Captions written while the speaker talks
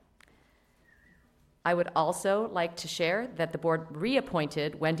I would also like to share that the board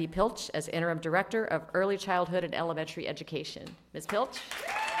reappointed Wendy Pilch as Interim Director of Early Childhood and Elementary Education. Ms. Pilch?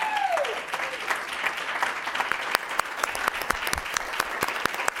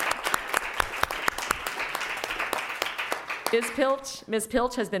 Ms.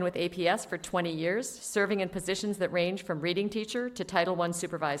 Pilch has been with APS for 20 years, serving in positions that range from reading teacher to Title I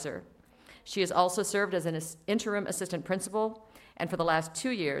supervisor. She has also served as an interim assistant principal, and for the last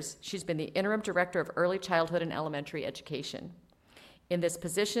 2 years, she's been the interim director of early childhood and elementary education. In this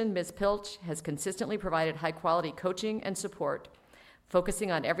position, Ms. Pilch has consistently provided high-quality coaching and support,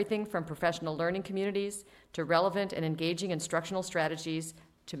 focusing on everything from professional learning communities to relevant and engaging instructional strategies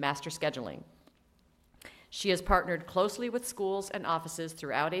to master scheduling. She has partnered closely with schools and offices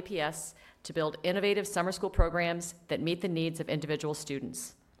throughout APS to build innovative summer school programs that meet the needs of individual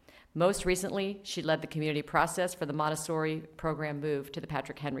students. Most recently, she led the community process for the Montessori program move to the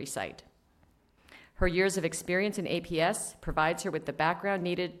Patrick Henry site. Her years of experience in APS provides her with the background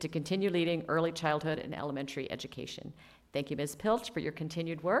needed to continue leading early childhood and elementary education. Thank you, Ms. Pilch, for your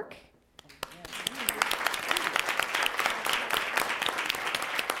continued work.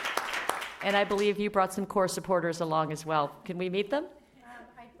 And I believe you brought some core supporters along as well. Can we meet them?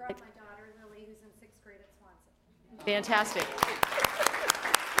 I brought my daughter, Lily, who's in 6th grade at Swanson. Fantastic.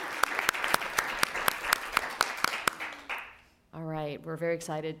 All right, we're very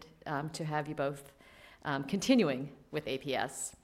excited to have you both continuing with APS.